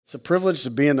It's a privilege to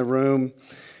be in the room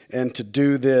and to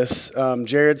do this.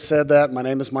 Jared said that. My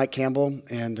name is Mike Campbell,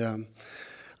 and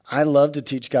I love to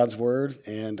teach God's Word,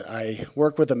 and I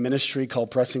work with a ministry called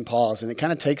Pressing Pause, and it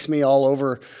kind of takes me all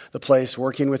over the place,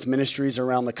 working with ministries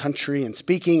around the country and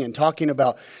speaking and talking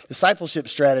about discipleship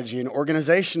strategy and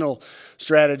organizational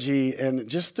strategy, and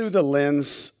just through the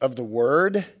lens of the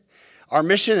Word. Our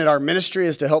mission at our ministry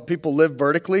is to help people live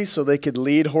vertically so they could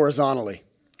lead horizontally.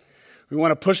 We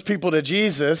want to push people to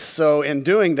Jesus, so in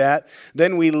doing that,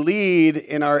 then we lead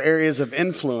in our areas of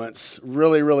influence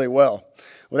really, really well,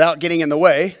 without getting in the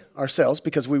way ourselves,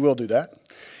 because we will do that,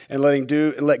 and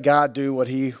let God do what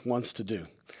He wants to do.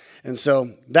 And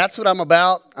so that's what I'm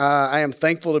about. I am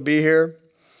thankful to be here.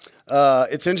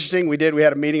 It's interesting. We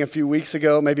had a meeting a few weeks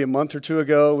ago, maybe a month or two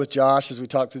ago, with Josh as we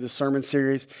talked through the sermon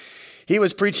series. He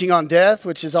was preaching on death,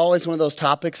 which is always one of those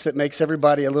topics that makes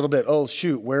everybody a little bit, oh,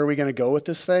 shoot, where are we going to go with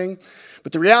this thing?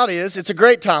 But the reality is it's a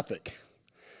great topic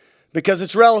because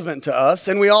it's relevant to us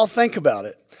and we all think about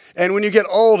it. And when you get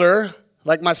older,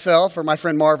 like myself or my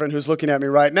friend Marvin, who's looking at me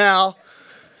right now,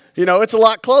 it's a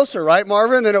lot closer, right,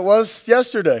 Marvin, than it was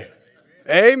yesterday.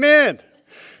 Amen.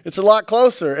 It's a lot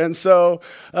closer. And so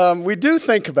we do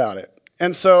think about it.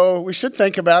 And so we should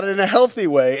think about it in a healthy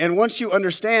way. And once you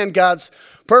understand God's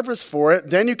purpose for it,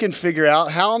 then you can figure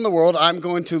out how in the world I'm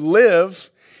going to live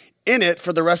in it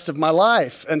for the rest of my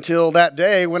life until that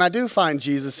day when I do find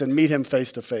Jesus and meet Him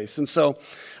face to face. And so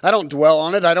I don't dwell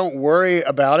on it. I don't worry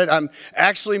about it. I'm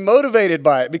actually motivated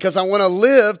by it because I want to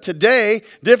live today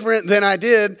different than I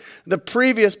did the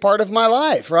previous part of my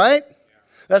life, right?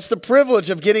 That's the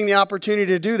privilege of getting the opportunity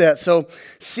to do that. So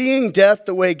seeing death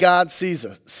the way God sees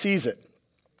it.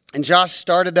 And Josh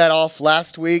started that off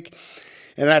last week,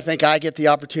 and I think I get the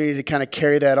opportunity to kind of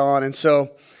carry that on. And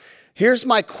so here's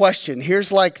my question.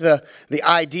 Here's like the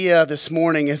idea this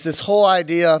morning is this whole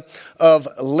idea of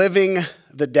living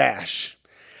the dash.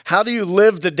 How do you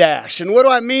live the dash? And what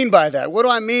do I mean by that? What do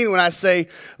I mean when I say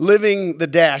living the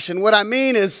dash? And what I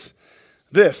mean is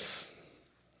this.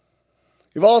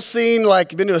 You've all seen,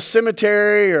 been to a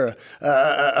cemetery or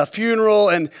a funeral,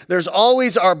 and there's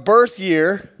always our birth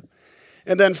year.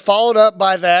 And then followed up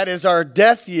by that is our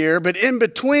death year. But in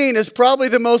between is probably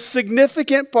the most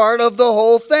significant part of the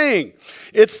whole thing.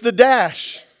 It's the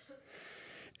dash.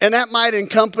 And that might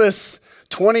encompass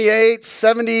 28,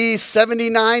 70,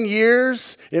 79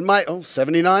 years. It might,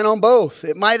 79 on both.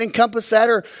 It might encompass that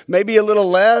or maybe a little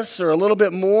less or a little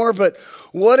bit more. But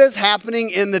what is happening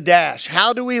in the dash?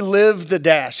 How do we live the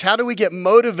dash? How do we get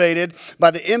motivated by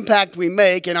the impact we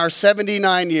make in our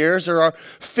 79 years or our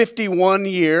 51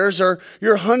 years or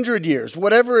your 100 years,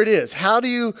 whatever it is? How do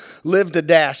you live the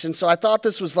dash? And so I thought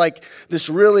this was like this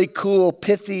really cool,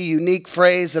 pithy, unique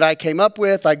phrase that I came up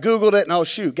with. I Googled it and oh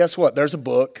shoot, guess what? There's a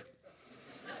book.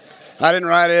 I didn't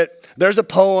write it. There's a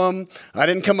poem. I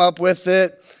didn't come up with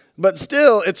it. But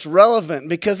still, it's relevant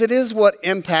because it is what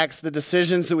impacts the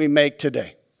decisions that we make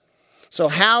today. So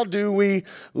how do we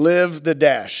live the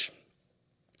dash?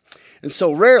 And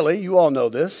so rarely, you all know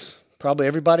this, probably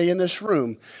everybody in this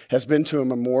room has been to a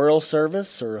memorial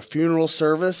service or a funeral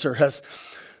service or has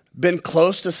been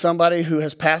close to somebody who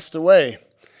has passed away.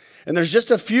 And there's just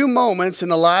a few moments in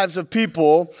the lives of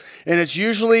people, and it's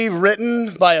usually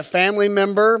written by a family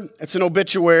member. It's an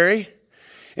obituary.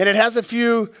 And it has a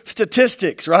few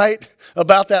statistics, right,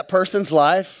 about that person's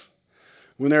life.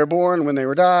 When they were born, when they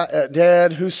were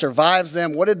dead, who survives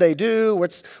them, what did they do,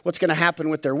 what's going to happen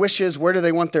with their wishes, where do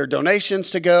they want their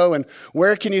donations to go, and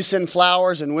where can you send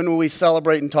flowers, and when will we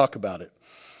celebrate and talk about it?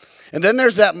 And then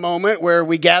there's that moment where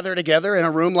we gather together in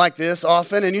a room like this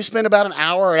often, and you spend about an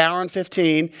hour and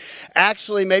 15,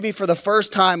 actually maybe for the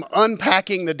first time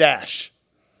unpacking the dash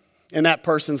in that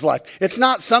person's life. It's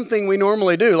not something we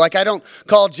normally do. Like I don't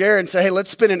call Jared and say, hey,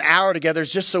 let's spend an hour together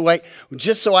just so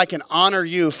I can honor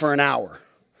you for an hour.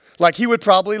 Like he would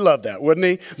probably love that, wouldn't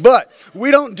he? But we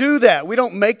don't do that. We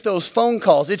don't make those phone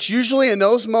calls. It's usually in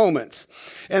those moments.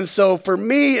 And so for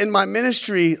me in my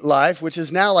ministry life, which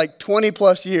is now like 20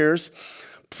 plus years,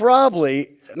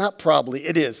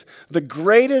 it is the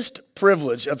greatest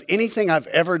privilege of anything I've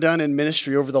ever done in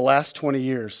ministry over the last 20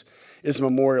 years is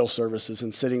memorial services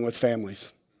and sitting with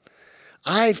families.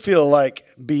 I feel like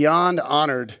beyond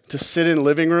honored to sit in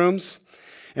living rooms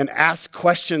and ask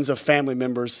questions of family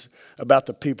members about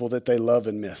the people that they love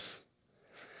and miss.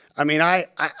 I mean, I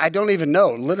don't even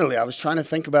know. Literally, I was trying to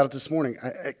think about it this morning.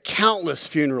 Countless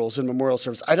funerals and memorial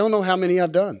services. I don't know how many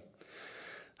I've done.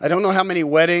 I don't know how many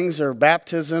weddings or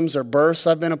baptisms or births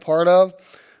I've been a part of.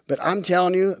 But I'm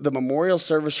telling you, the memorial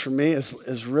service for me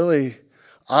is really,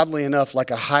 oddly enough, like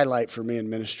a highlight for me in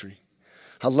ministry.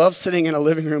 I love sitting in a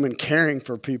living room and caring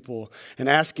for people and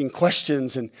asking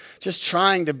questions and just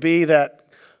trying to be that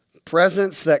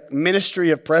presence, that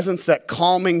ministry of presence, that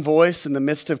calming voice in the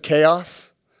midst of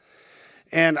chaos.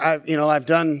 And I've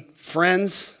done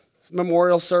friends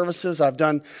memorial services. I've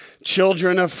done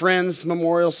children of friends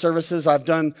memorial services. I've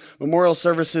done memorial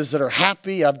services that are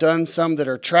happy. I've done some that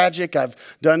are tragic.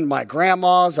 I've done my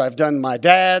grandma's. I've done my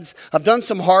dad's. I've done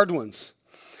some hard ones.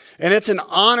 And it's an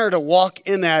honor to walk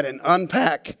in that and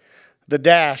unpack the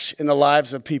dash in the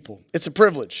lives of people. It's a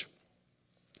privilege.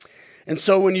 And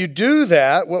so when you do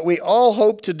that, what we all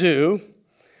hope to do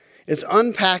is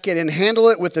unpack it and handle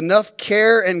it with enough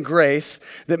care and grace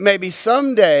that maybe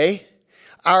someday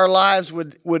our lives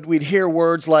we'd hear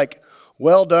words like,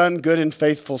 well done, good and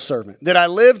faithful servant. That I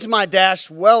lived my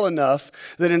dash well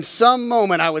enough that in some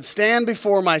moment I would stand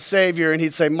before my Savior and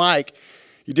he'd say, Mike,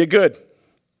 you did good.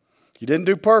 You didn't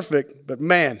do perfect, but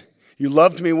man, you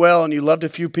loved me well and you loved a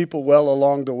few people well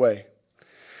along the way.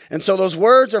 And so those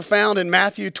words are found in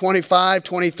Matthew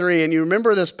 25:23. And you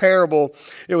remember this parable.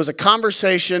 It was a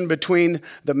conversation between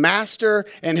the master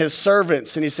and his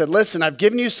servants. And he said, listen, I've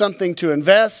given you something to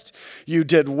invest. You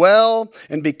did well.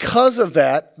 And because of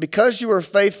that, because you were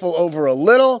faithful over a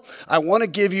little, I want to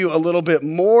give you a little bit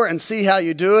more and see how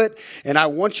you do it. And I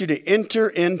want you to enter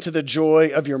into the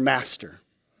joy of your master.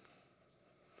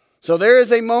 So there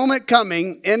is a moment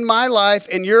coming in my life,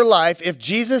 in your life, if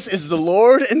Jesus is the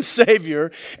Lord and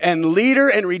Savior and leader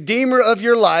and redeemer of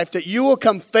your life, that you will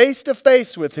come face to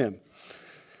face with him.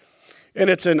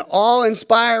 And it's an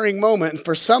awe-inspiring moment. And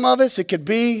for some of us, it could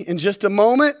be in just a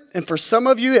moment. And for some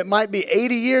of you, it might be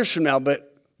 80 years from now. But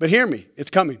hear me,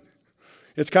 it's coming.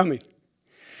 It's coming.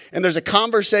 And there's a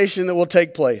conversation that will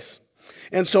take place.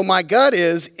 And so my gut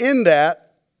is, in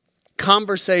that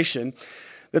conversation,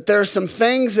 that there are some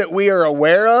things that we are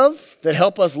aware of that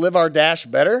help us live our dash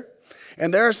better.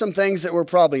 And there are some things that we're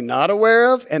probably not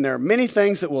aware of. And there are many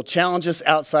things that will challenge us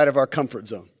outside of our comfort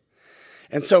zone.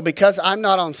 And so because I'm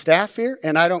not on staff here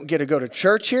and I don't get to go to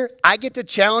church here, I get to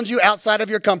challenge you outside of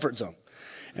your comfort zone.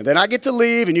 And then I get to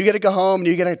leave and you get to go home and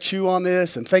you get to chew on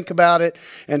this and think about it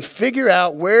and figure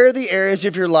out where are the areas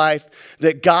of your life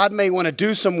that God may want to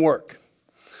do some work.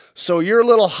 So your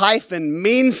little hyphen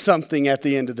means something at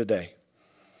the end of the day.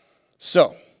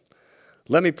 So,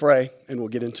 let me pray and we'll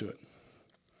get into it.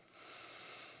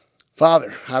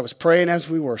 Father, I was praying as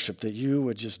we worship that you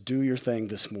would just do your thing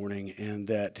this morning and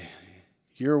that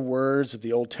your words of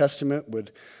the Old Testament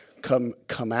would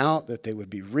come out, that they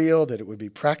would be real, that it would be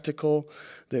practical,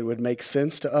 that it would make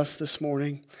sense to us this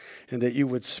morning, and that you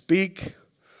would speak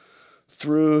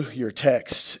through your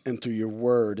text and through your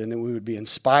word, and that we would be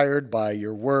inspired by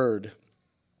your word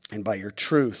and by your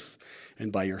truth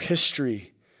and by your history.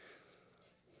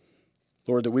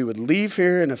 Lord, that we would leave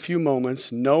here in a few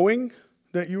moments knowing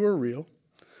that you are real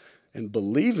and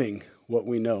believing what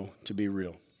we know to be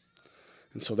real.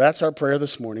 And so that's our prayer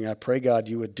this morning. I pray, God,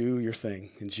 you would do your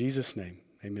thing. In Jesus' name,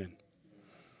 amen.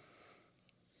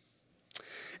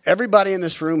 Everybody in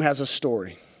this room has a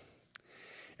story.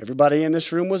 Everybody in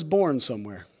this room was born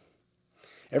somewhere.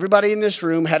 Everybody in this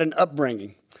room had an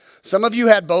upbringing. Some of you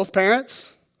had both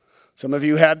parents. Some of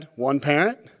you had one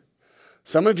parent.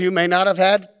 Some of you may not have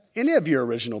had any of your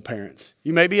original parents.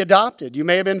 You may be adopted. You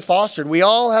may have been fostered. We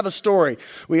all have a story.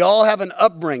 We all have an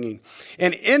upbringing.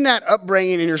 And in that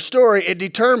upbringing, in your story, it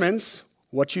determines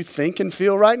what you think and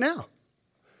feel right now.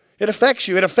 It affects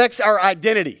you. It affects our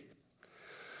identity.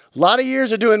 A lot of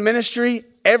years of doing ministry,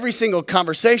 every single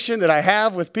conversation that I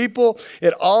have with people,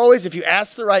 it always, if you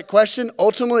ask the right question,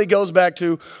 ultimately goes back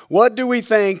to what do we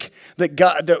think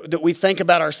that we think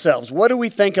about ourselves? What do we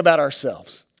think about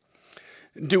ourselves?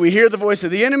 Do we hear the voice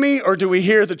of the enemy or do we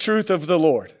hear the truth of the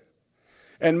Lord?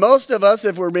 And most of us,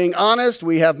 if we're being honest,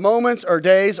 we have moments or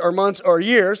days or months or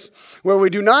years where we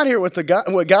do not hear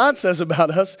what God says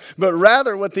about us, but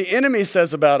rather what the enemy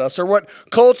says about us or what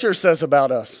culture says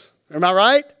about us. Am I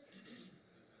right?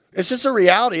 It's just a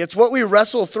reality. It's what we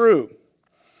wrestle through.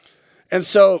 And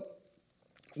so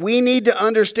we need to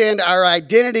understand our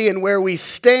identity and where we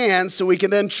stand so we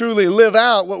can then truly live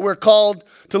out what we're called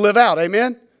to live out.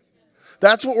 Amen?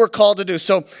 That's what we're called to do.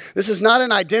 So this is not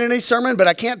an identity sermon, but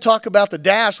I can't talk about the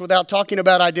dash without talking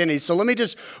about identity. So let me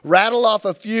just rattle off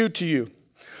a few to you.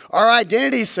 Our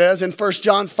identity says in 1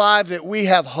 John 5 that we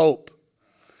have hope,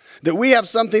 that we have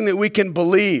something that we can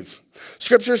believe.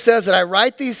 Scripture says that I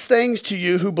write these things to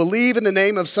you who believe in the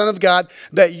name of Son of God,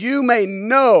 that you may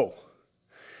know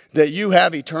that you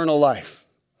have eternal life.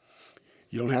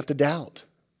 You don't have to doubt.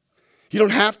 You don't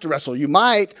have to wrestle. You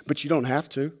might, but you don't have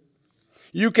to.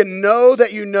 You can know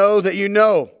that you know that you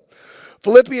know.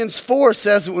 Philippians 4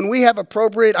 says that when we have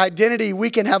appropriate identity, we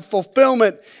can have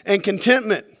fulfillment and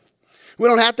contentment. We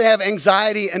don't have to have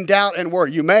anxiety and doubt and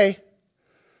worry. You may,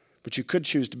 but you could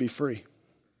choose to be free.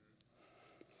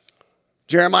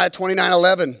 Jeremiah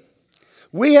 29:11.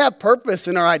 We have purpose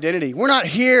in our identity. We're not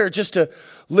here just to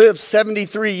live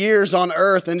 73 years on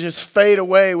earth and just fade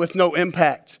away with no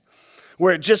impact,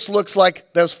 where it just looks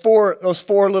like those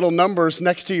four little numbers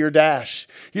next to your dash.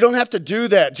 You don't have to do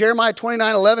that. Jeremiah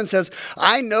 29:11 says,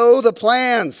 I know the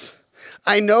plans.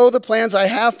 I know the plans I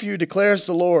have for you, declares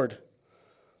the Lord.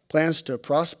 Plans to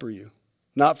prosper you,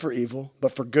 not for evil,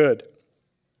 but for good.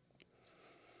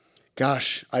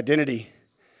 Gosh, identity.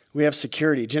 We have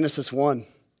security. Genesis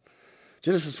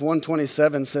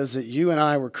 1:27 says that you and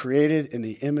I were created in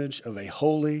the image of a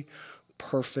holy,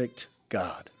 perfect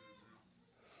God.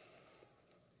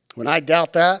 When I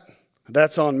doubt that,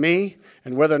 that's on me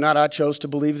and whether or not I chose to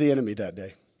believe the enemy that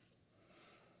day.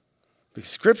 The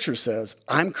scripture says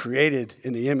I'm created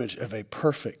in the image of a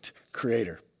perfect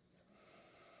creator.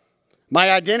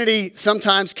 My identity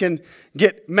sometimes can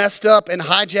get messed up and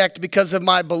hijacked because of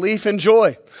my belief in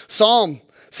joy. Psalm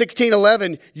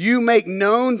 16:11, you make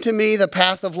known to me the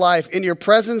path of life. In your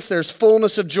presence there's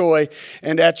fullness of joy,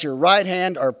 and at your right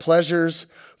hand are pleasures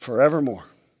forevermore.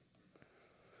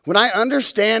 When I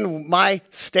understand my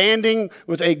standing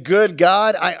with a good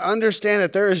God, I understand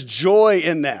that there is joy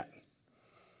in that.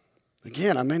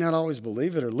 Again, I may not always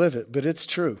believe it or live it, but it's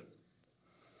true.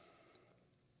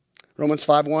 Romans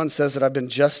 5:1 says that I've been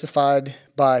justified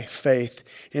by faith,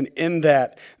 and in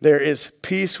that there is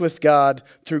peace with God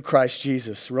through Christ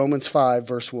Jesus. Romans 5,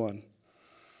 verse 1.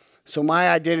 So my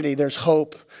identity, there's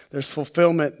hope, there's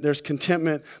fulfillment, there's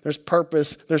contentment, there's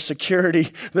purpose, there's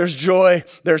security, there's joy,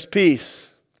 there's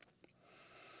peace.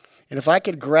 And if I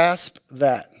could grasp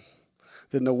that,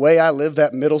 then the way I live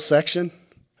that middle section,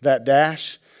 that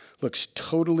dash, looks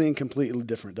totally and completely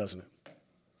different, doesn't it?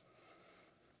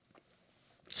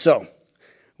 So,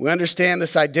 we understand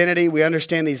this identity, we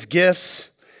understand these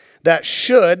gifts that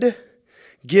should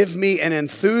give me an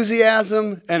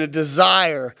enthusiasm and a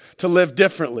desire to live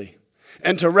differently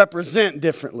and to represent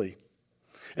differently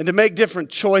and to make different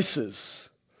choices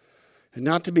and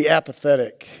not to be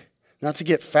apathetic, not to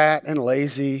get fat and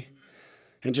lazy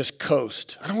and just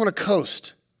coast. I don't want to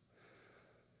coast.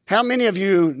 How many of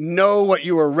you know what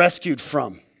you were rescued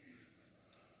from?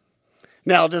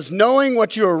 Now, does knowing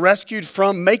what you were rescued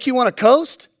from make you want to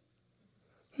coast?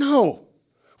 No,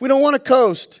 we don't want to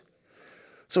coast.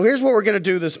 So here's what we're going to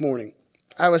do this morning.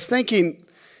 I was thinking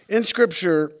in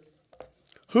Scripture,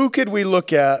 who could we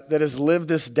look at that has lived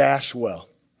this dash well?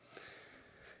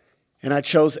 And I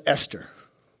chose Esther.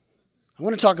 I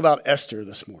want to talk about Esther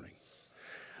this morning.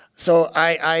 So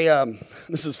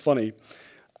this is funny.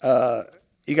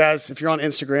 You guys, if you're on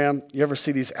Instagram, you ever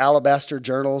see these alabaster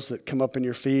journals that come up in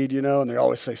your feed, you know, and they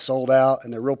always say sold out,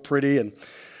 and they're real pretty. And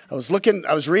I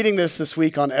was reading this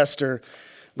week on Esther.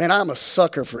 Man, I'm a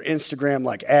sucker for Instagram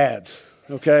like ads,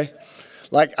 okay?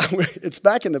 Like, it's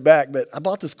back in the back, but I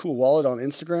bought this cool wallet on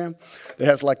Instagram that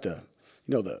has like the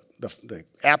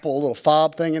Apple little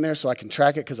fob thing in there so I can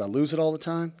track it because I lose it all the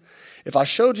time. If I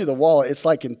showed you the wallet, it's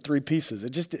like in 3 pieces.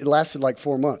 It lasted like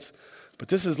 4 months. But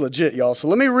this is legit, y'all. So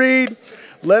let me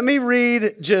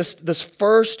read just this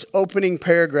first opening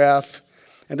paragraph,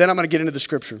 and then I'm going to get into the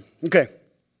scripture. Okay.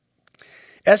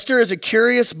 Esther is a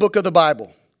curious book of the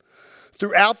Bible.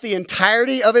 Throughout the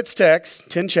entirety of its text,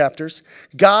 10 chapters,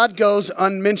 God goes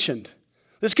unmentioned.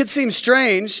 This could seem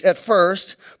strange at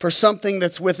first for something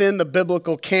that's within the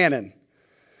biblical canon.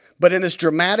 But in this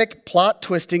dramatic,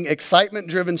 plot-twisting,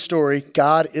 excitement-driven story,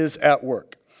 God is at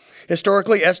work.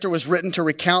 Historically, Esther was written to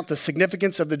recount the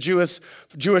significance of the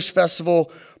Jewish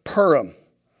festival Purim.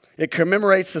 It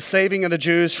commemorates the saving of the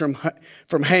Jews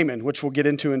from Haman, which we'll get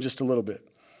into in just a little bit.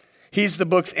 He's the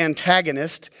book's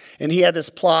antagonist, and he had this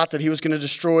plot that he was going to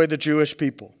destroy the Jewish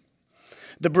people.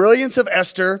 The brilliance of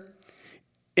Esther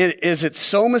is it's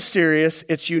so mysterious,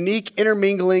 its unique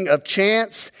intermingling of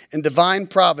chance and divine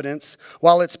providence.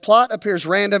 While its plot appears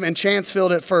random and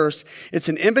chance-filled at first, it's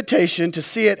an invitation to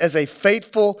see it as a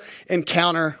fateful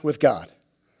encounter with God.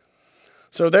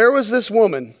 So there was this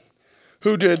woman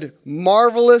who did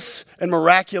marvelous and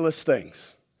miraculous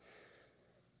things.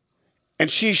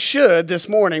 And she should, this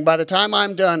morning, by the time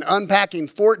I'm done unpacking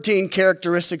 14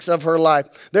 characteristics of her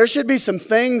life, there should be some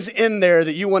things in there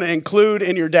that you want to include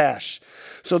in your dash.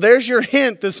 So there's your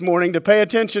hint this morning to pay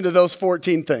attention to those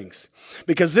 14 things.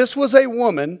 Because this was a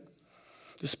woman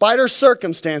despite her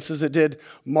circumstances, that did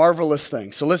marvelous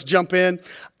things. So let's jump in.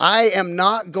 I am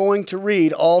not going to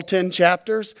read all 10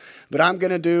 chapters, but I'm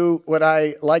going to do what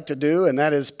I like to do, and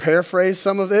that is paraphrase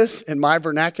some of this in my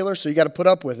vernacular, so you got to put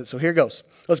up with it. So here goes.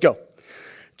 Let's go.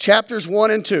 Chapters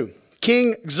 1 and 2,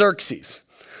 King Xerxes.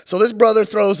 So this brother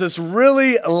throws this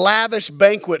really lavish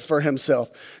banquet for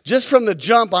himself. Just from the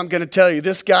jump, I'm going to tell you,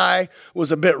 this guy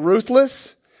was a bit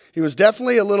ruthless. He was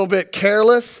definitely a little bit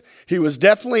careless. He was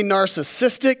definitely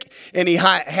narcissistic, and he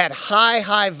had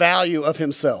high value of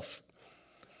himself,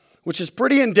 which is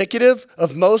pretty indicative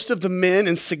of most of the men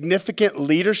in significant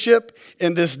leadership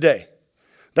in this day.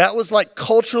 That was like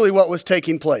culturally what was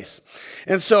taking place.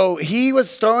 And so he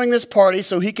was throwing this party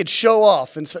so he could show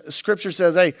off. And scripture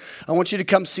says, hey, I want you to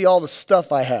come see all the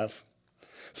stuff I have.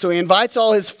 So he invites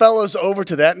all his fellows over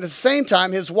to that. And at the same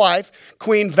time, his wife,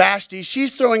 Queen Vashti,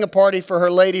 she's throwing a party for her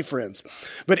lady friends.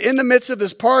 But in the midst of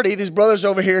this party, these brothers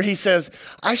over here, he says,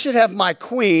 I should have my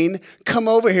queen come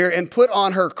over here and put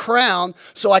on her crown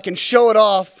so I can show it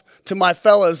off to my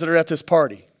fellows that are at this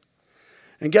party.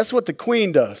 And guess what the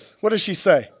queen does? What does she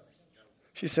say?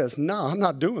 She says, no, I'm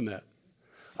not doing that.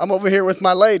 I'm over here with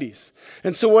my ladies.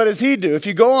 And so what does he do? If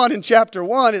you go on in chapter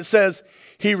 1, it says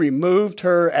he removed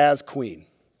her as queen.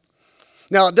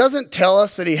 Now, it doesn't tell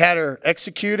us that he had her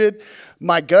executed.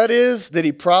 My gut is that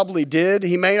he probably did.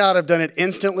 He may not have done it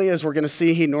instantly, as we're going to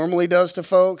see he normally does to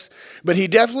folks, but he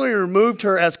definitely removed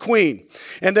her as queen.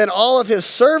 And then all of his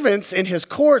servants in his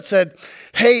court said,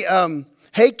 hey,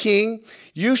 king,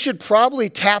 you should probably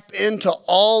tap into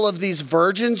all of these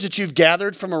virgins that you've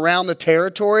gathered from around the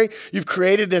territory. You've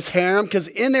created this harem, because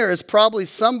in there is probably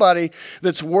somebody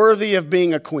that's worthy of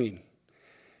being a queen.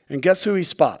 And guess who he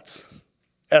spots?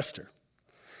 Esther.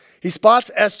 He spots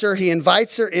Esther. He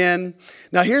invites her in.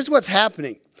 Now, here's what's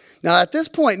happening. Now, at this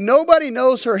point, nobody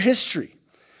knows her history.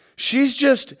 She's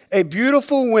just a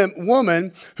beautiful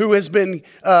woman who has been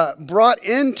brought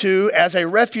into as a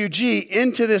refugee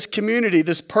into this community,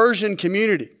 this Persian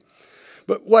community.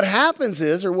 But what happens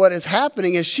is, or what is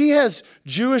happening is, she has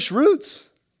Jewish roots.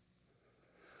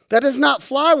 That does not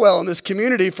fly well in this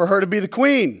community for her to be the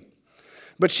queen.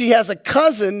 But she has a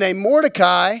cousin named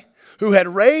Mordecai who had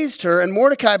raised her, and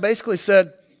Mordecai basically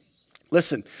said,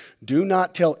 listen, do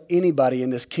not tell anybody in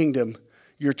this kingdom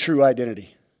your true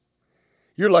identity.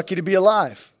 You're lucky to be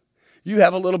alive. You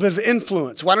have a little bit of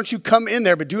influence. Why don't you come in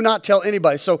there, but do not tell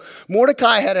anybody? So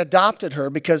Mordecai had adopted her,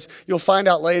 because you'll find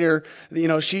out later,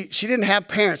 she didn't have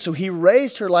parents, so he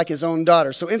raised her like his own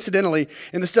daughter. So incidentally,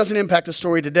 and this doesn't impact the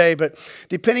story today, but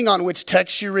depending on which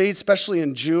text you read, especially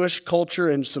in Jewish culture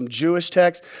and some Jewish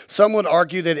texts, some would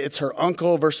argue that it's her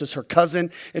uncle versus her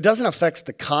cousin. It doesn't affect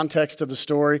the context of the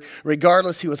story.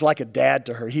 Regardless, he was like a dad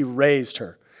to her. He raised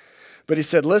her. But he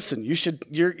said, listen,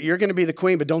 you're going to be the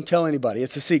queen, but don't tell anybody.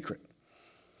 It's a secret.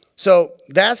 So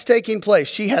that's taking place.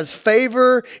 She has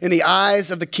favor in the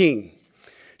eyes of the king.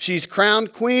 She's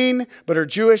crowned queen, but her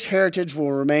Jewish heritage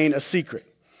will remain a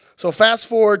secret. So fast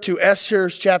forward to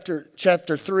Esther's chapter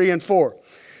 3 and 4.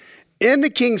 In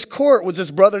the king's court was this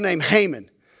brother named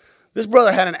Haman. This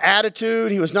brother had an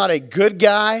attitude. He was not a good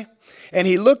guy. And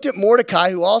he looked at Mordecai,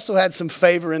 who also had some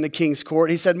favor in the king's court.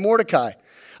 He said, Mordecai,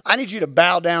 I need you to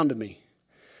bow down to me.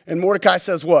 And Mordecai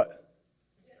says what?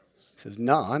 He says,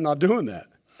 no, I'm not doing that.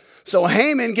 So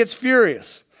Haman gets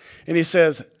furious. And he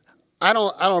says, I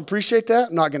don't appreciate that.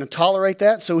 I'm not going to tolerate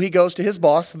that. So he goes to his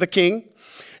boss, the king,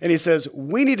 and he says,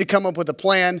 we need to come up with a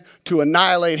plan to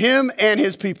annihilate him and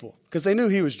his people, because they knew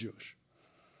he was Jewish.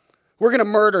 We're going to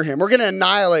murder him. We're going to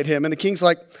annihilate him. And the king's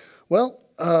like, well,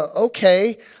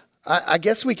 okay, I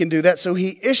guess we can do that. So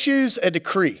he issues a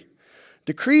decree.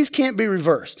 Decrees can't be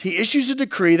reversed. He issues a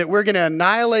decree that we're going to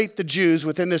annihilate the Jews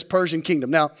within this Persian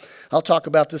kingdom. Now, I'll talk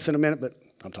about this in a minute, but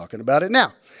I'm talking about it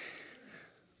now.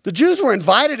 The Jews were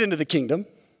invited into the kingdom.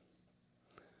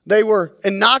 They were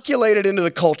inoculated into the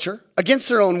culture against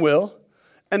their own will.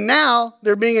 And now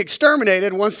they're being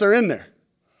exterminated once they're in there.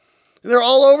 They're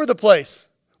all over the place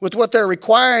with what they're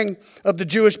requiring of the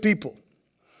Jewish people.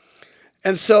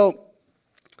 And so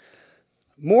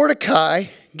Mordecai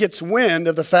gets wind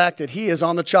of the fact that he is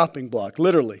on the chopping block,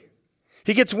 literally.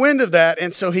 He gets wind of that,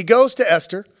 and so he goes to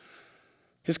Esther,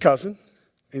 his cousin,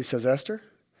 and he says, Esther,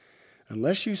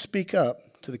 unless you speak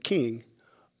up to the king,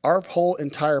 our whole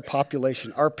entire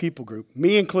population, our people group,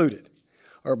 me included,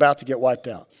 are about to get wiped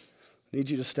out. I need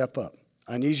you to step up.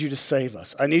 I need you to save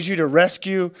us. I need you to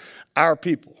rescue our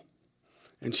people.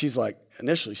 And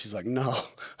initially she's like, no,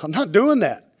 I'm not doing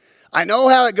that. I know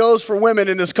how it goes for women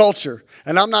in this culture,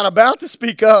 and I'm not about to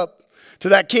speak up to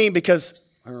that king, because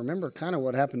I remember kind of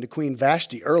what happened to Queen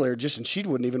Vashti earlier, and she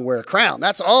wouldn't even wear a crown.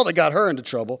 That's all that got her into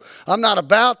trouble. I'm not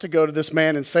about to go to this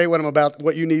man and say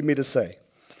what you need me to say.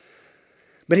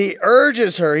 But he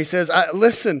urges her. He says,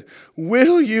 listen,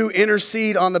 will you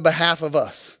intercede on the behalf of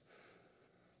us?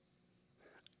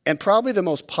 And probably the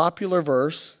most popular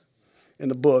verse in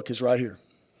the book is right here.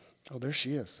 Oh, there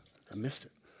she is. I missed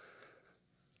it.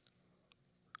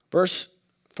 Verse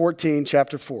 14,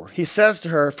 chapter 4. He says to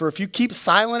her, for if you keep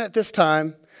silent at this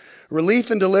time,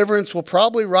 relief and deliverance will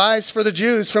probably rise for the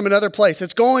Jews from another place.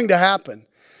 It's going to happen.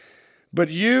 But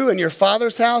you and your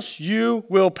father's house, you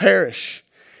will perish.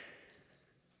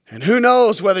 And who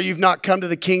knows whether you've not come to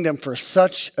the kingdom for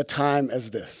such a time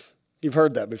as this. You've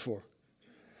heard that before.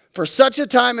 For such a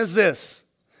time as this,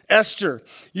 Esther,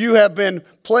 you have been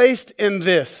placed in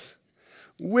this.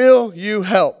 Will you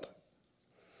help?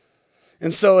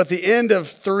 And so at the end of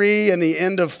 3 and the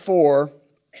end of 4,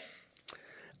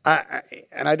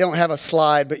 I don't have a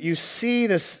slide, but you see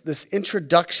this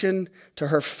introduction to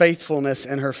her faithfulness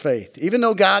and her faith. Even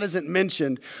though God isn't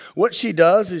mentioned, what she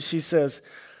does is she says,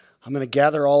 I'm going to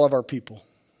gather all of our people.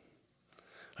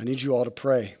 I need you all to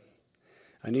pray.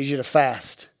 I need you to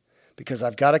fast because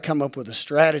I've got to come up with a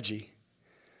strategy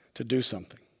to do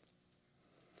something.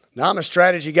 Now, I'm a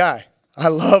strategy guy. I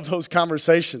love those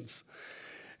conversations.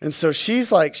 And so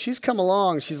she's come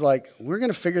along. She's like, we're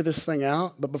going to figure this thing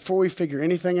out. But before we figure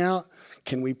anything out,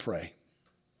 can we pray?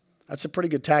 That's a pretty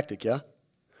good tactic, yeah?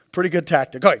 Pretty good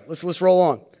tactic. Okay, let's roll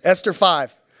on. Esther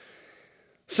 5.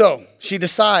 So she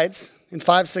decides in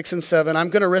 5, 6, and 7, I'm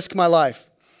going to risk my life.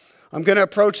 I'm going to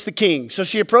approach the king. So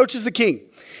she approaches the king.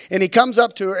 And he comes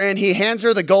up to her and he hands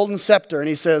her the golden scepter. And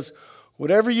he says,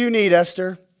 whatever you need,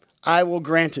 Esther, I will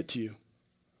grant it to you.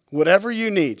 Whatever you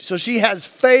need. So she has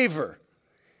favor.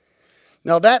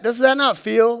 Now, does that not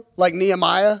feel like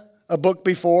Nehemiah, a book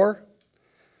before?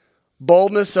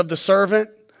 Boldness of the servant,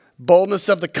 boldness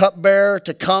of the cupbearer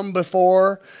to come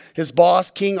before his boss,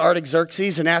 King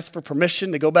Artaxerxes, and ask for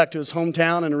permission to go back to his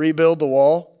hometown and rebuild the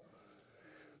wall.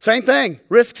 Same thing,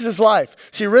 risks his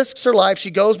life. She risks her life, she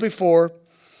goes before,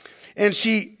 and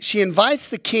she invites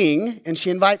the king, and she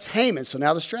invites Haman. So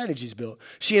now the strategy's built.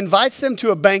 She invites them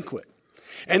to a banquet.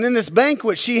 And in this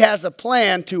banquet, she has a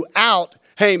plan to out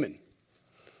Haman.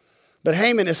 But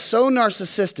Haman is so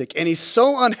narcissistic and he's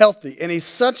so unhealthy and he's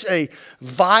such a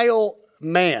vile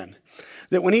man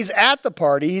that when he's at the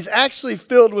party, he's actually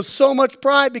filled with so much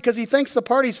pride because he thinks the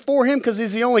party's for him because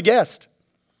he's the only guest.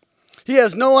 He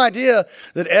has no idea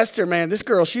that Esther, man, this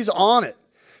girl, she's on it.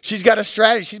 She's got a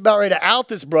strategy. She's about ready to out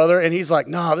this brother. And he's like,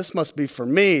 no, this must be for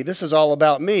me. This is all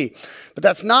about me. But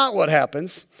that's not what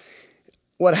happens.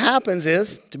 What happens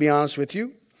is, to be honest with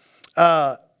you,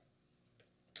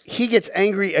 he gets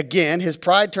angry again. His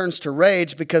pride turns to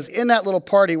rage because in that little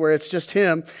party where it's just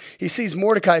him, he sees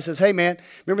Mordecai and says, hey, man,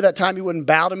 remember that time you wouldn't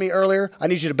bow to me earlier? I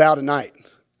need you to bow tonight.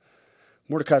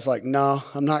 Mordecai's like, no,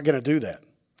 I'm not going to do that.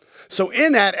 So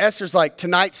in that, Esther's like,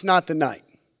 tonight's not the night.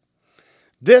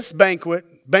 This banquet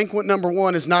number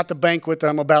 1, is not the banquet that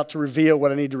I'm about to reveal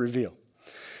what I need to reveal.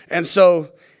 And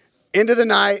so into the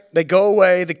night, they go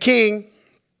away. The king,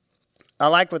 I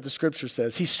like what the scripture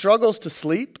says. He struggles to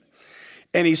sleep.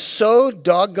 And he's so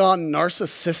doggone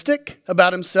narcissistic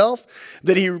about himself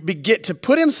that to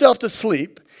put himself to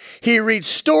sleep, he reads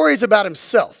stories about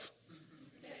himself.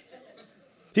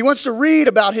 He wants to read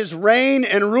about his reign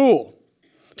and rule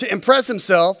to impress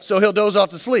himself so he'll doze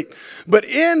off to sleep. But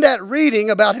in that reading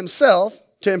about himself,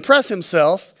 to impress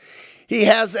himself, he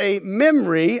has a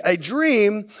memory, a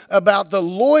dream about the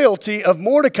loyalty of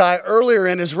Mordecai earlier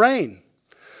in his reign.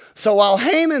 So while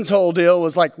Haman's whole deal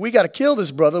was like, we got to kill this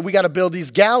brother, we got to build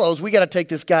these gallows, we got to take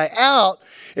this guy out,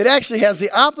 it actually has the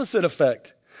opposite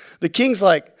effect. The king's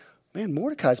like, man,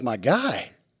 Mordecai's my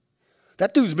guy.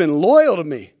 That dude's been loyal to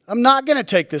me. I'm not going to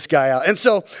take this guy out. And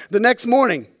so the next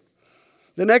morning,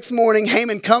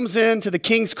 Haman comes into the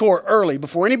king's court early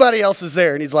before anybody else is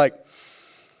there. And he's like,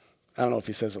 I don't know if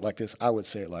he says it like this. I would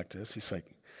say it like this. He's like,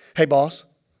 hey, boss,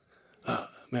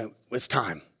 man, it's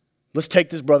time. Let's take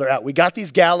this brother out. We got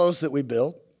these gallows that we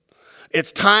built.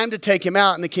 It's time to take him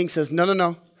out. And the king says,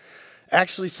 no.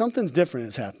 Actually, something's different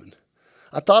has happened.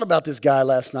 I thought about this guy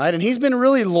last night, and he's been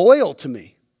really loyal to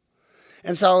me.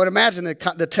 And so I would imagine that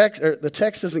the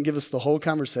text doesn't give us the whole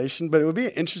conversation, but it would be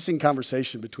an interesting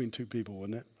conversation between two people,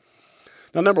 wouldn't it?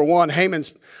 Now, number 1,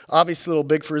 Haman's obviously a little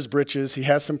big for his britches. He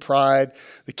has some pride.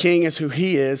 The king is who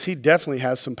he is. He definitely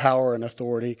has some power and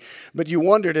authority. But you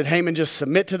wonder, did Haman just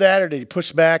submit to that, or did he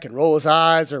push back and roll his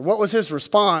eyes? Or what was his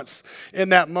response in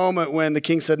that moment when the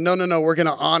king said, no, we're going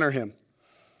to honor him?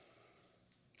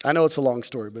 I know it's a long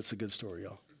story, but it's a good story,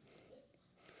 y'all.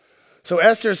 So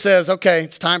Esther says, okay,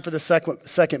 it's time for the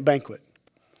second banquet.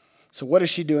 So what does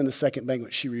she do in the second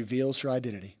banquet? She reveals her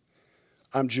identity.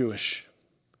 I'm Jewish.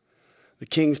 The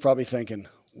king's probably thinking,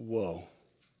 whoa,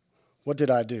 what did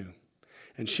I do?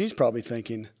 And she's probably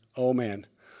thinking, oh man,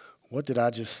 what did I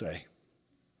just say?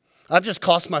 I've just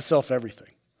cost myself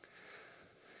everything.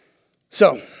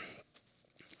 So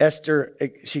Esther,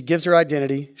 she gives her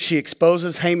identity. She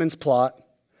exposes Haman's plot.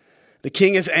 The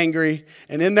king is angry,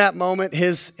 and in that moment,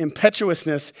 his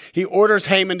impetuousness, he orders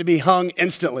Haman to be hung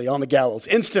instantly on the gallows,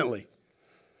 instantly.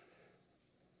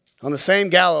 On the same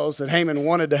gallows that Haman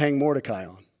wanted to hang Mordecai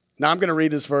on. Now I'm going to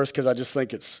read this verse because I just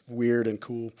think it's weird and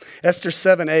cool. Esther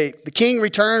 7:8. The king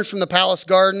returns from the palace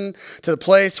garden to the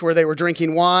place where they were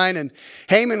drinking wine, and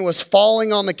Haman was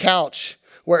falling on the couch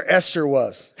where Esther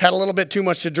was. Had a little bit too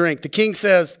much to drink. The king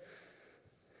says,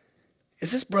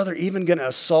 is this brother even going to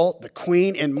assault the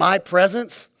queen in my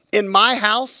presence, in my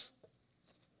house?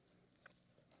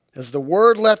 As the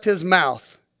word left his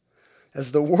mouth,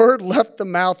 as the word left the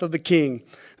mouth of the king,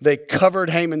 they covered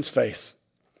Haman's face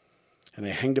and they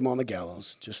hanged him on the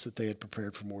gallows, just as they had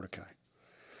prepared for Mordecai.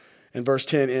 And verse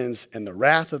 10 ends, and the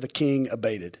wrath of the king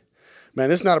abated. Man,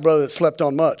 this is not a brother that slept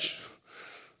on much.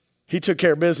 He took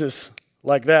care of business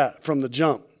like that from the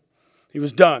jump. He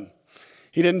was done.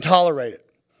 He didn't tolerate it.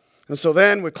 And so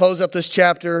then we close up this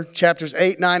chapter, chapters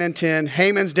 8, 9, and 10,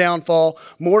 Haman's downfall.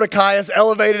 Mordecai is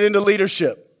elevated into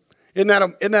leadership. Isn't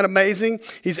that amazing?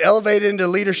 He's elevated into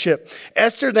leadership.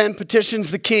 Esther then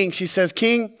petitions the king. She says,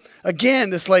 King,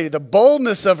 again, this lady, the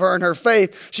boldness of her and her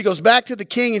faith, she goes back to the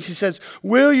king and she says,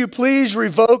 will you please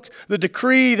revoke the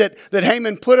decree that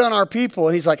Haman put on our people?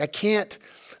 And he's like, I can't.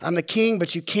 I'm the king,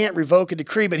 but you can't revoke a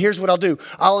decree. But here's what I'll do.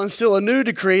 I'll instill a new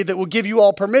decree that will give you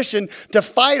all permission to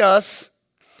fight us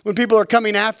when people are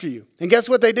coming after you. And guess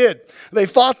what they did? They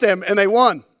fought them and they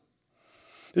won.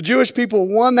 The Jewish people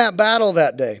won that battle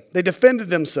that day. They defended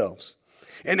themselves.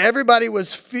 And everybody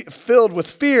was filled with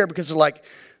fear because they're like,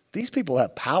 these people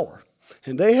have power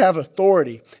and they have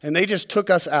authority and they just took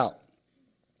us out.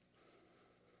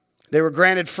 They were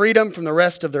granted freedom from the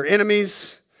rest of their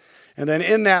enemies. And then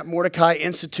in that, Mordecai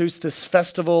institutes this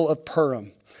festival of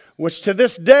Purim, which to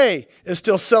this day is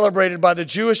still celebrated by the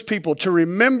Jewish people to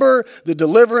remember the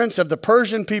deliverance of the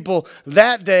Persian people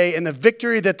that day and the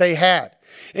victory that they had.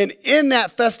 And in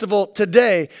that festival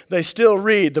today, they still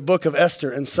read the book of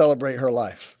Esther and celebrate her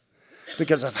life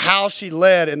because of how she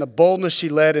led and the boldness she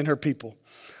led in her people.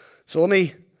 So let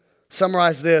me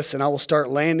summarize this, and I will start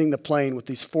landing the plane with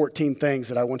these 14 things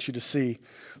that I want you to see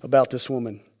about this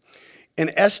woman. In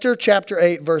Esther chapter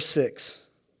 8, verse 6,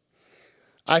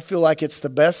 I feel like it's the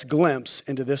best glimpse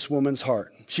into this woman's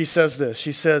heart. She says this.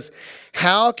 She says,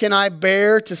 how can I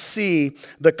bear to see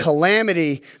the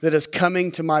calamity that is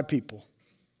coming to my people?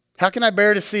 How can I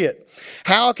bear to see it?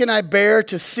 How can I bear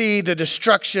to see the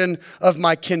destruction of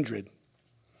my kindred?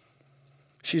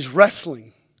 She's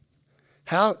wrestling.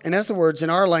 How, and as the words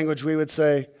in our language, we would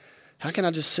say, how can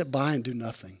I just sit by and do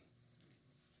nothing?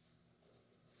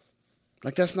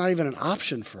 Like that's not even an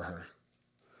option for her.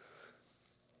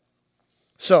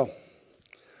 So,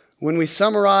 when we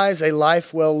summarize a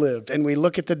life well lived and we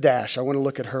look at the dash, I want to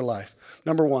look at her life.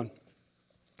 Number one,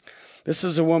 this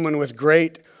is a woman with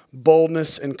great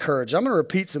boldness and courage. I'm going to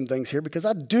repeat some things here because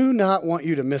I do not want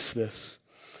you to miss this.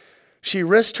 She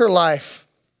risked her life,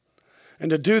 and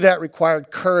to do that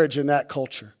required courage in that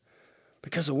culture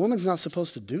because a woman's not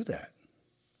supposed to do that.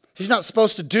 She's not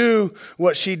supposed to do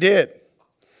what she did.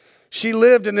 She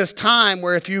lived in this time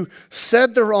where if you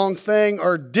said the wrong thing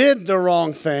or did the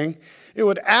wrong thing, it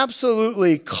would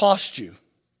absolutely cost you.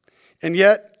 And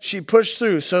yet she pushed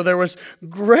through. So there was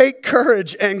great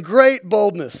courage and great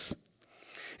boldness.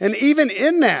 And even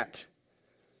in that,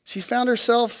 she found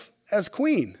herself as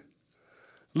queen,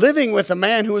 living with a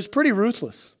man who was pretty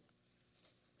ruthless.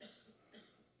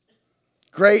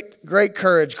 Great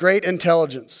courage, great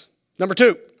intelligence. Number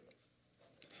two,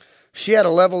 she had a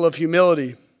level of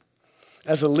humility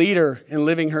as a leader in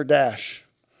living her dash.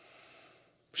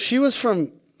 She was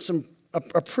from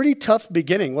a pretty tough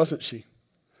beginning, wasn't she?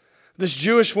 This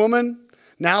Jewish woman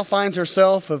now finds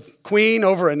herself a queen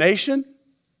over a nation,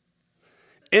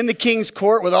 in the king's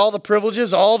court with all the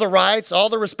privileges, all the rights, all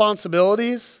the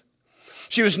responsibilities.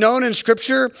 She was known in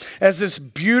Scripture as this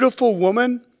beautiful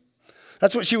woman.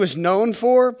 That's what she was known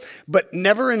for, but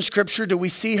never in Scripture do we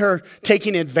see her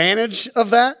taking advantage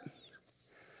of that.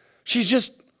 She's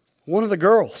just one of the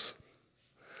girls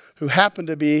who happened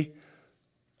to be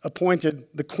appointed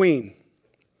the queen.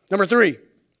 Number three,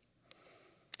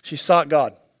 she sought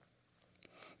God.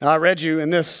 Now I read you in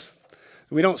this,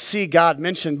 we don't see God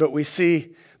mentioned, but we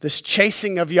see this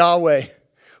chasing of Yahweh.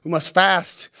 We must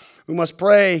fast. We must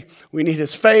pray. We need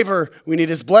his favor. We need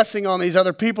his blessing on these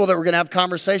other people that we're going to have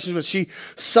conversations with. She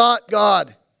sought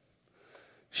God.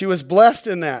 She was blessed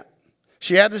in that.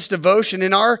 She had this devotion.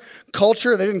 In our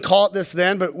culture, they didn't call it this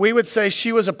then, but we would say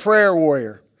she was a prayer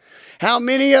warrior. How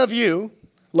many of you,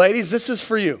 ladies, this is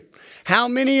for you. How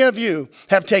many of you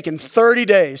have taken 30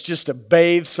 days just to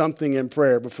bathe something in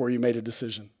prayer before you made a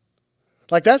decision?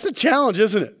 Like, that's a challenge,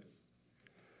 isn't it?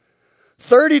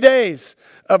 30 days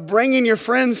of bringing your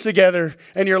friends together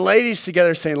and your ladies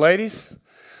together saying, ladies,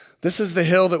 this is the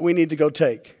hill that we need to go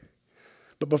take.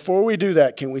 But before we do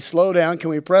that, can we slow down? Can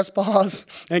we press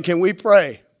pause? And can we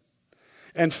pray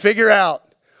and figure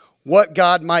out what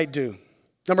God might do?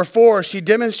 Number 4, she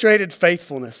demonstrated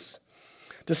faithfulness.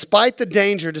 Despite the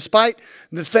danger, despite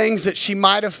the things that she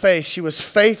might have faced, she was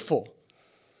faithful.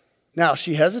 Now,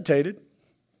 she hesitated.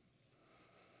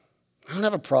 I don't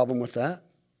have a problem with that.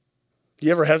 You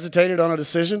ever hesitated on a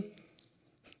decision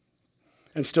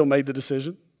and still made the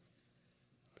decision?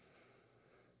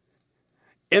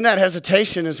 In that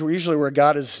hesitation is usually where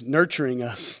God is nurturing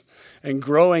us and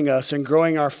growing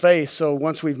our faith. So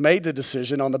once we've made the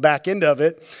decision, on the back end of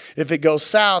it, if it goes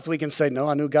south, we can say, no,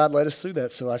 I knew God led us through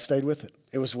that, so I stayed with it.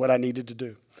 It was what I needed to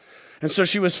do. And so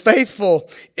she was faithful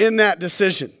in that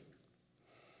decision.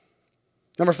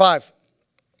 Number 5,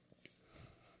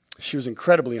 she was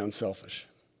incredibly unselfish.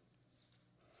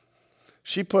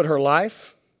 She put her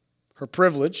life, her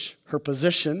privilege, her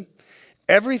position,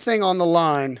 everything on the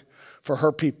line for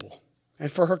her people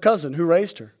and for her cousin who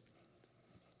raised her.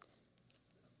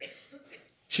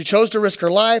 She chose to risk her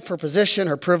life, her position,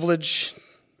 her privilege.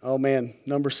 Oh man,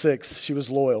 number 6, she was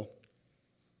loyal.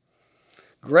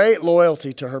 Great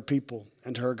loyalty to her people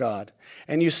and to her God.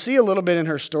 And you see a little bit in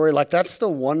her story, like that's the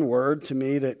one word to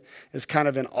me that is kind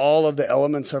of in all of the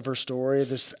elements of her story,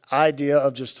 this idea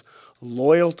of just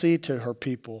loyalty to her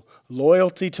people,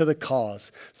 loyalty to the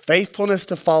cause, faithfulness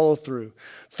to follow through,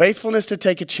 faithfulness to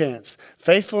take a chance,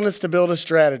 faithfulness to build a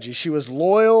strategy. She was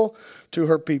loyal to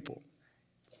her people.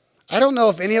 I don't know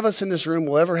if any of us in this room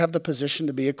will ever have the position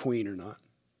to be a queen or not.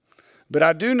 But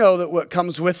I do know that what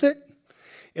comes with it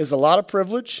is a lot of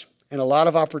privilege and a lot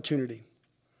of opportunity.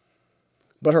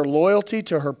 But her loyalty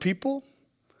to her people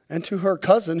and to her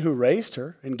cousin who raised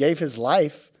her and gave his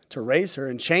life to raise her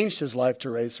and changed his life to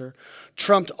raise her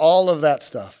trumped all of that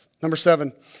stuff. Number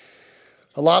 7,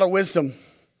 a lot of wisdom.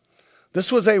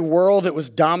 This was a world that was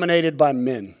dominated by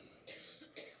men.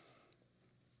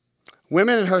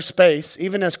 Women in her space,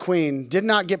 even as queen, did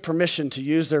not get permission to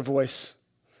use their voice.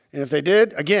 And if they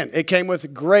did, again, it came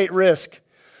with great risk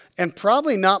and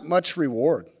probably not much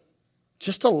reward.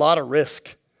 Just a lot of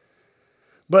risk.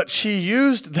 But she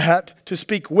used that to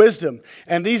speak wisdom.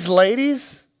 And these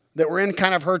ladies that were in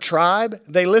kind of her tribe,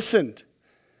 they listened.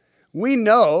 We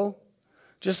know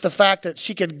just the fact that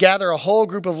she could gather a whole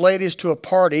group of ladies to a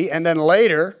party and then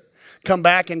later come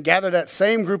back and gather that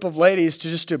same group of ladies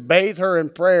to bathe her in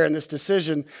prayer in this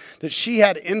decision, that she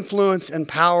had influence and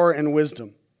power and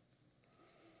wisdom.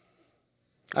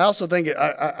 I also think,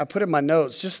 I put in my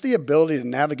notes, just the ability to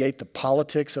navigate the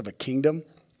politics of a kingdom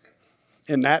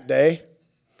in that day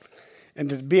and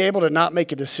to be able to not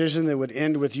make a decision that would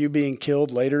end with you being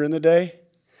killed later in the day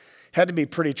had to be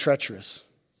pretty treacherous.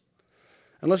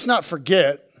 And let's not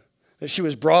forget that she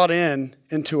was brought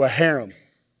into a harem.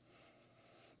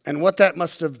 And what that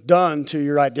must have done to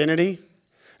your identity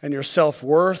and your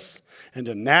self-worth and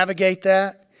to navigate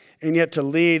that and yet to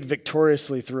lead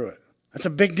victoriously through it. That's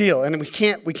a big deal, and we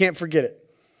can't forget it.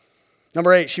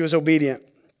 Number 8, she was obedient.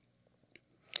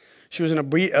 She was an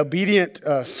obedient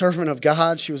servant of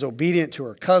God. She was obedient to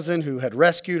her cousin who had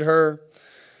rescued her.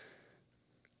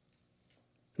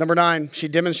 Number 9, she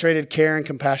demonstrated care and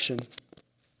compassion.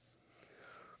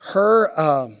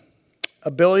 Her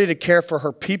ability to care for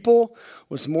her people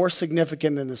was more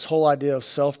significant than this whole idea of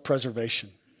self-preservation.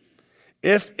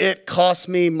 If it costs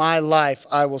me my life,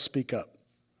 I will speak up.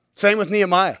 Same with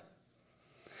Nehemiah.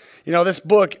 You know, this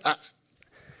book,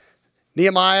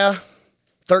 Nehemiah,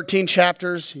 13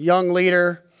 chapters, young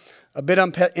leader, a bit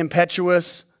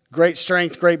impetuous, great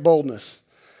strength, great boldness.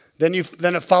 Then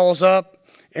it follows up,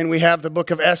 and we have the book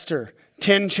of Esther,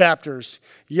 10 chapters.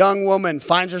 Young woman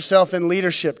finds herself in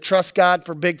leadership, trusts God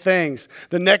for big things.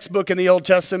 The next book in the Old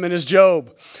Testament is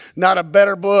Job. Not a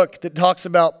better book that talks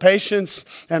about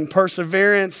patience and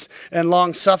perseverance and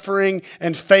long suffering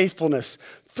and faithfulness.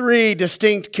 3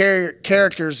 distinct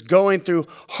characters going through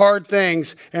hard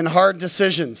things and hard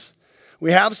decisions.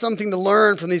 We have something to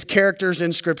learn from these characters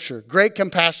in Scripture. Great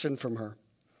compassion from her.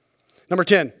 Number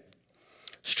 10,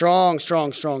 strong.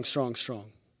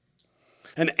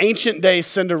 An ancient day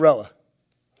Cinderella.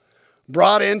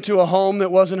 Brought into a home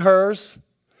that wasn't hers.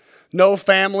 no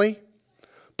family,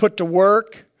 put to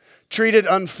work, treated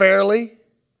unfairly.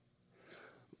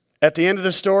 At the end of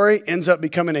the story, ends up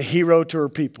becoming a hero to her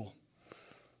people.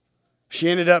 She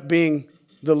ended up being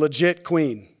the legit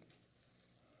queen.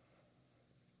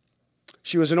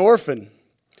 She was an orphan.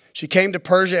 She came to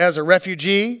Persia as a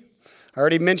refugee. I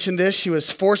already mentioned this. She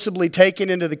was forcibly taken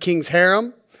into the king's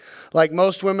harem. Like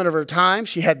most women of her time,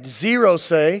 she had zero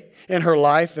say in her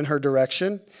life and her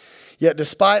direction. Yet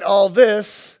despite all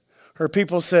this, her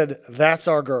people said, that's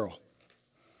our girl.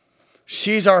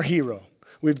 She's our hero.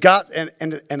 We've got, and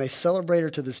they celebrate her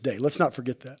to this day. Let's not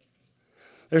forget that.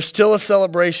 There's still a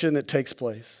celebration that takes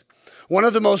place. One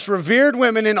of the most revered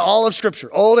women in all of Scripture,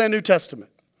 Old and New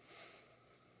Testament.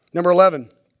 Number 11,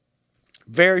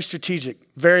 very strategic,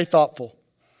 very thoughtful.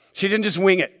 She didn't just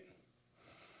wing it.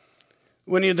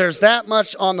 When there's that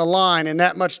much on the line and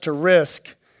that much to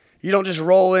risk, you don't just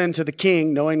roll into the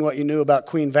king knowing what you knew about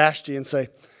Queen Vashti and say,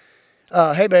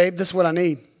 hey, babe, this is what I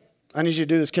need. I need you to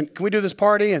do this. Can we do this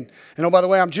party? And oh, by the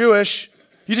way, I'm Jewish.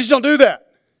 You just don't do that.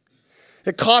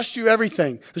 It costs you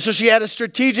everything. So she had a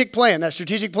strategic plan. That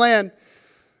strategic plan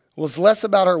was less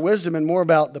about her wisdom and more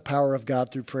about the power of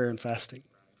God through prayer and fasting,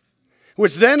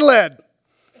 which then led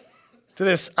to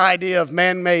this idea of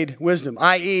man-made wisdom,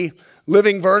 i.e.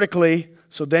 living vertically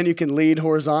so then you can lead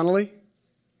horizontally.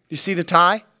 You see the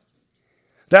tie?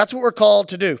 That's what we're called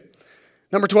to do.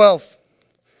 Number 12.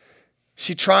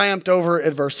 She triumphed over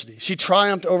adversity. She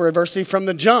triumphed over adversity from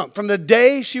the jump. From the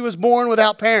day she was born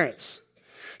without parents,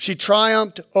 she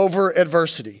triumphed over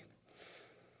adversity.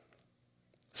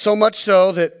 So much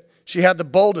so that she had the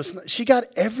boldest. She got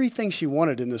everything she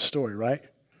wanted in this story, right?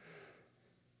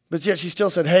 But yet she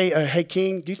still said, hey,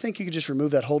 king, do you think you could just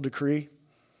remove that whole decree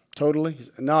totally?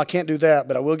 No, I can't do that,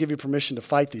 but I will give you permission to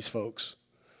fight these folks.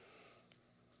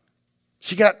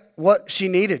 She got what she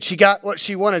needed. She got what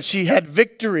she wanted. She had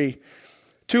victory.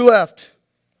 2 left.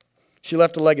 She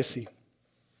left a legacy.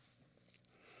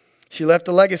 She left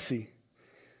a legacy.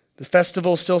 The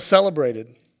festival is still celebrated.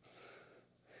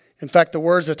 In fact, the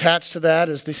words attached to that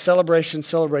is the celebration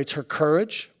celebrates her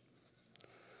courage.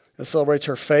 It celebrates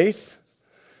her faith.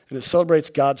 And it celebrates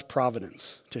God's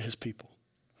providence to his people.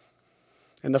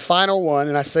 And the final one,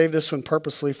 and I saved this one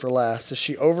purposely for last, is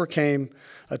she overcame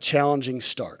a challenging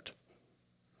start.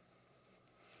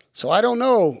 So I don't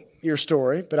know your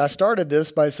story, but I started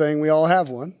this by saying we all have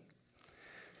one.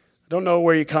 I don't know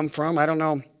where you come from. I don't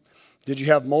know. Did you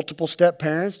have multiple step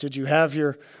parents? Did you have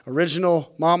your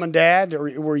original mom and dad? Or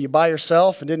were you by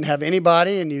yourself and didn't have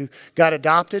anybody and you got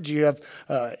adopted? Do you have,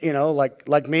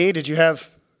 like me, did you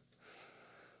have,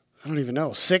 I don't even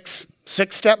know, six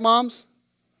stepmoms?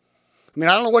 I mean,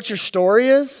 I don't know what your story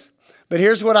is, but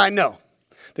here's what I know.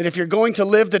 That if you're going to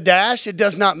live the dash, it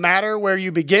does not matter where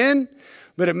you begin,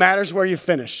 but it matters where you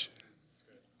finish.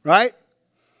 Right?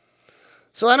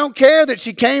 So I don't care that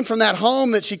she came from that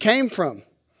home that she came from,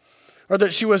 or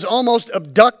that she was almost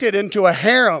abducted into a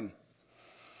harem.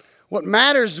 What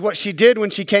matters is what she did when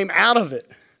she came out of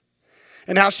it,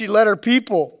 and how she led her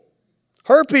people,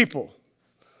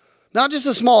 not just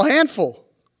a small handful,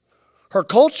 her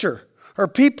culture, her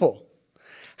people.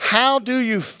 How do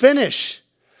you finish?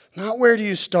 Not where do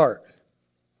you start?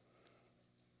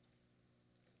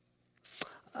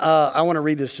 I want to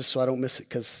read this just so I don't miss it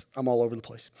because I'm all over the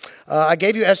place. I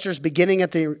gave you Esther's beginning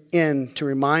at the end to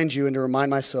remind you and to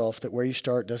remind myself that where you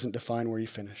start doesn't define where you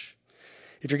finish.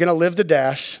 If you're going to live the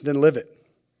dash, then live it.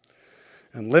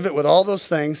 And live it with all those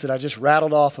things that I just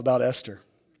rattled off about Esther.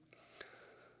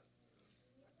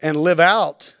 And live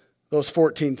out those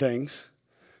 14 things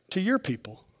to your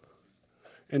people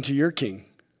and to your king.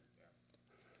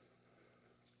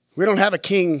 We don't have a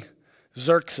King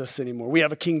Xerxes anymore. We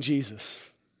have a King Jesus.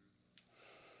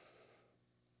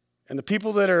 And the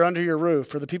people that are under your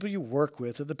roof, or the people you work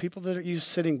with, or the people that are you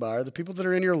sitting by, or the people that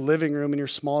are in your living room, in your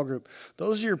small group,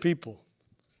 those are your people.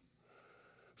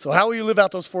 So how will you live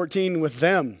out those 14 with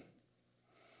them?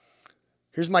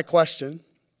 Here's my question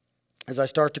as I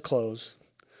start to close.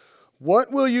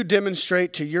 What will you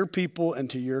demonstrate to your people and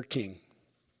to your king?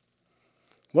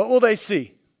 What will they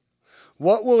see?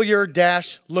 What will your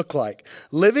dash look like?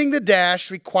 Living the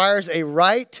dash requires a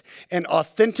right and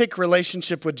authentic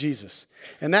relationship with Jesus.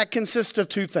 And that consists of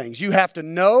 2 things. You have to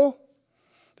know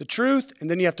the truth,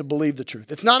 and then you have to believe the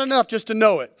truth. It's not enough just to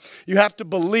know it. You have to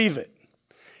believe it.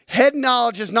 Head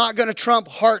knowledge is not going to trump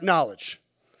heart knowledge.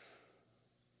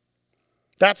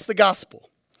 That's the gospel.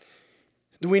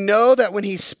 Do we know that when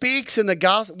he speaks in the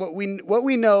gospel, what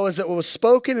we know is that what was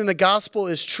spoken in the gospel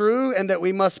is true and that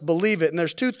we must believe it. And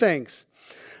there's 2 things.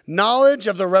 Knowledge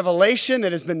of the revelation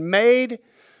that has been made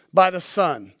by the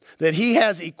Son. That he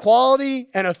has equality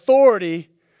and authority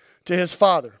to his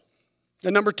Father.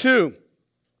 And number two,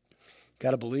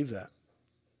 got to believe that.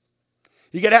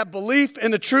 You got to have belief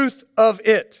in the truth of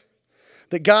it,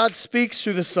 that God speaks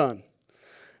through the Son.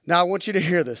 Now I want you to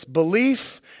hear this.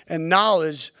 Belief and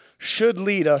knowledge should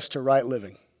lead us to right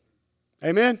living.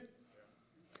 Amen?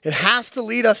 It has to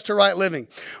lead us to right living.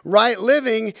 Right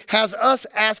living has us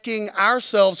asking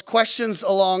ourselves questions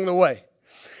along the way.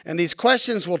 And these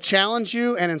questions will challenge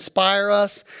you and inspire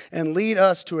us and lead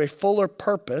us to a fuller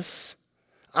purpose,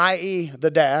 i.e.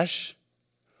 the dash,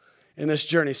 in this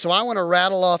journey. So I want to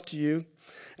rattle off to you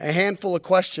a handful of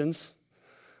questions.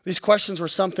 These questions were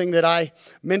something that I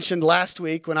mentioned last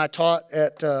week when I taught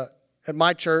at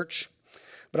my church.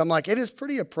 But I'm like, it is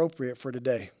pretty appropriate for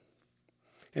today.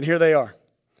 And here they are.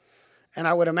 And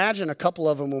I would imagine a couple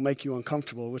of them will make you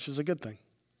uncomfortable, which is a good thing,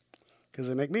 because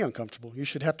they make me uncomfortable. You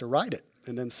should have to write it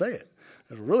and then say it.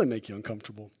 It'll really make you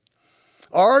uncomfortable.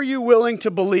 Are you willing to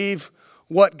believe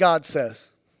what God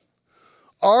says?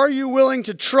 Are you willing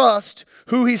to trust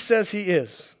who he says he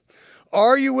is?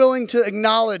 Are you willing to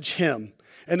acknowledge him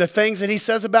and the things that he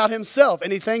says about himself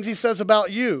and the things he says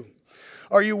about you?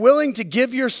 Are you willing to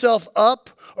give yourself up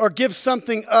or give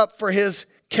something up for his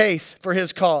case, for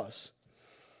his cause?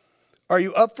 Are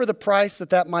you up for the price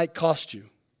that might cost you?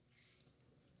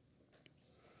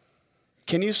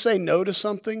 Can you say no to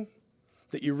something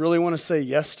that you really want to say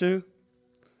yes to?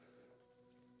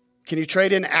 Can you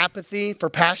trade in apathy for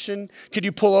passion? Could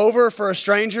you pull over for a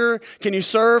stranger? Can you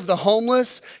serve the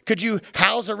homeless? Could you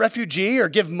house a refugee or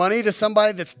give money to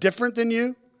somebody that's different than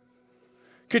you?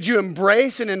 Could you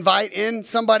embrace and invite in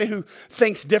somebody who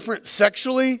thinks different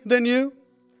sexually than you?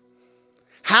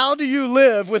 How do you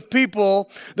live with people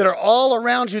that are all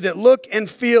around you that look and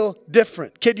feel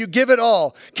different? Can you give it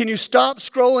all? Can you stop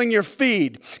scrolling your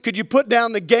feed? Could you put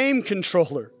down the game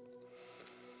controller?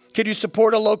 Could you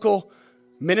support a local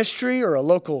ministry or a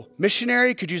local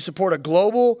missionary? Could you support a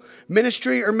global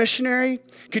ministry or missionary?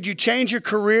 Could you change your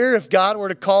career if God were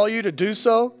to call you to do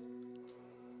so?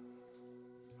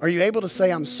 Are you able to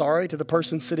say, I'm sorry to the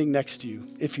person sitting next to you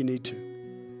if you need to?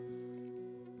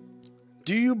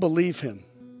 Do you believe him?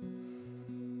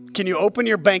 Can you open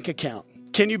your bank account?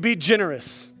 Can you be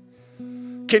generous?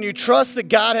 Can you trust that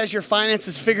God has your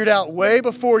finances figured out way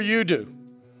before you do?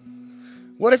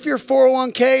 What if your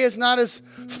 401k is not as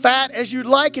fat as you'd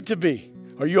like it to be?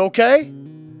 Are you okay?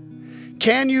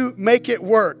 Can you make it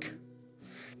work?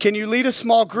 Can you lead a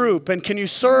small group? And can you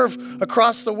serve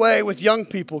across the way with young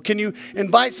people? Can you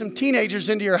invite some teenagers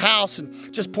into your house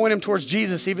and just point them towards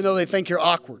Jesus even though they think you're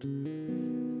awkward?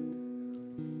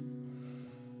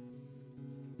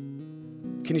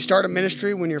 Can you start a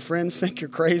ministry when your friends think you're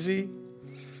crazy?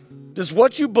 Does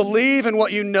what you believe and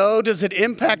what you know, does it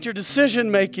impact your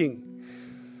decision making?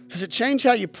 Does it change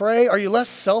how you pray? Are you less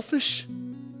selfish?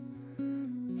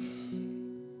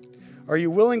 Are you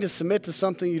willing to submit to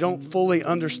something you don't fully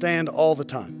understand all the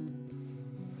time?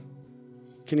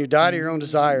 Can you die to your own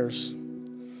desires?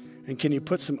 And can you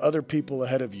put some other people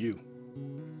ahead of you?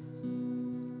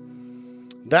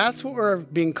 That's what we're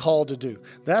being called to do.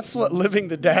 That's what living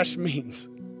the dash means.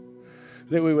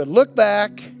 That we would look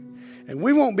back and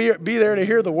we won't be there to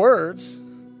hear the words.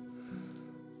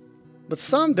 But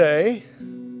someday,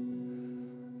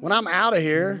 when I'm out of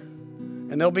here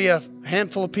and there'll be a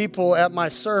handful of people at my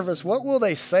service, what will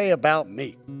they say about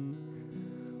me?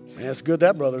 Man, it's good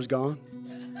that brother's gone.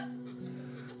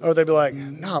 Or they'll be like,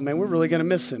 no, man, we're really going to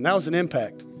miss him. That was an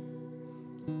impact.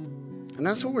 And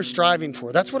that's what we're striving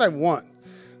for. That's what I want.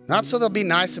 Not so they'll be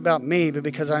nice about me, but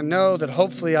because I know that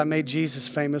hopefully I made Jesus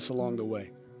famous along the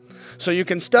way. So you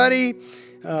can study,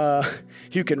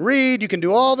 you can read, you can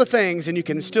do all the things, and you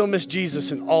can still miss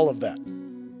Jesus in all of that.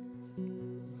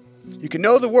 You can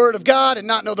know the Word of God and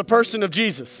not know the person of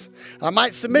Jesus. I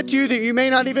might submit to you that you may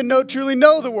not even truly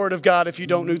know the Word of God if you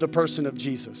don't know the person of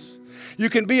Jesus. You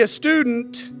can be a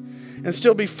student and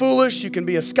still be foolish. You can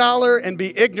be a scholar and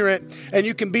be ignorant. And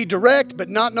you can be direct but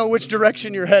not know which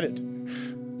direction you're headed.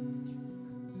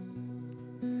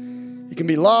 You can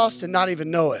be lost and not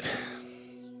even know it.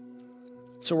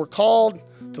 So we're called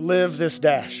to live this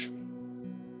dash.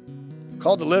 We're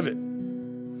called to live it.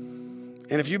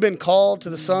 And if you've been called to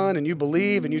the Son and you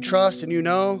believe and you trust and you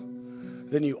know,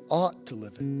 then you ought to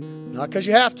live it. Not because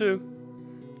you have to,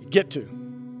 you get to.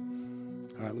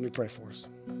 All right, let me pray for us.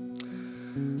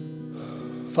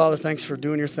 Father, thanks for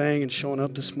doing your thing and showing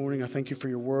up this morning. I thank you for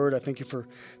your word. I thank you for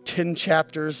 10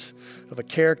 chapters of a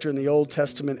character in the Old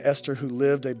Testament, Esther, who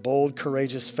lived a bold,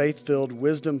 courageous, faith-filled,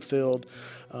 wisdom-filled,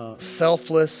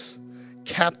 selfless,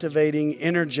 captivating,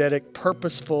 energetic,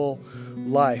 purposeful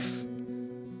life.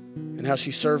 and how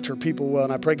she served her people well.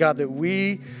 And I pray, God, that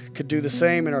we could do the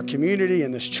same in our community,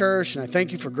 in this church. And I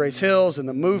thank you for Grace Hills and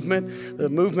the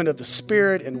movement of the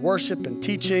Spirit and worship and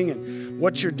teaching and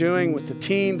what you're doing with the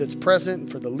team that's present,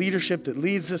 and for the leadership that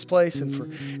leads this place, and for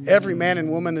every man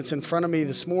and woman that's in front of me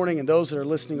this morning and those that are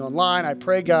listening online. I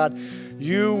pray, God,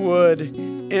 you would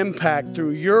impact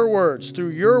through your words, through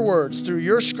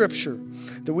your scripture,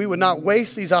 that we would not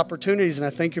waste these opportunities. And I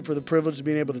thank you for the privilege of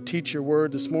being able to teach your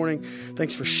word this morning.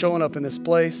 Thanks for showing up in this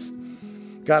place.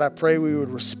 God, I pray we would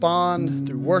respond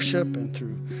through worship and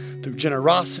through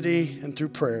generosity and through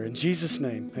prayer. In Jesus'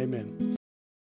 name, amen.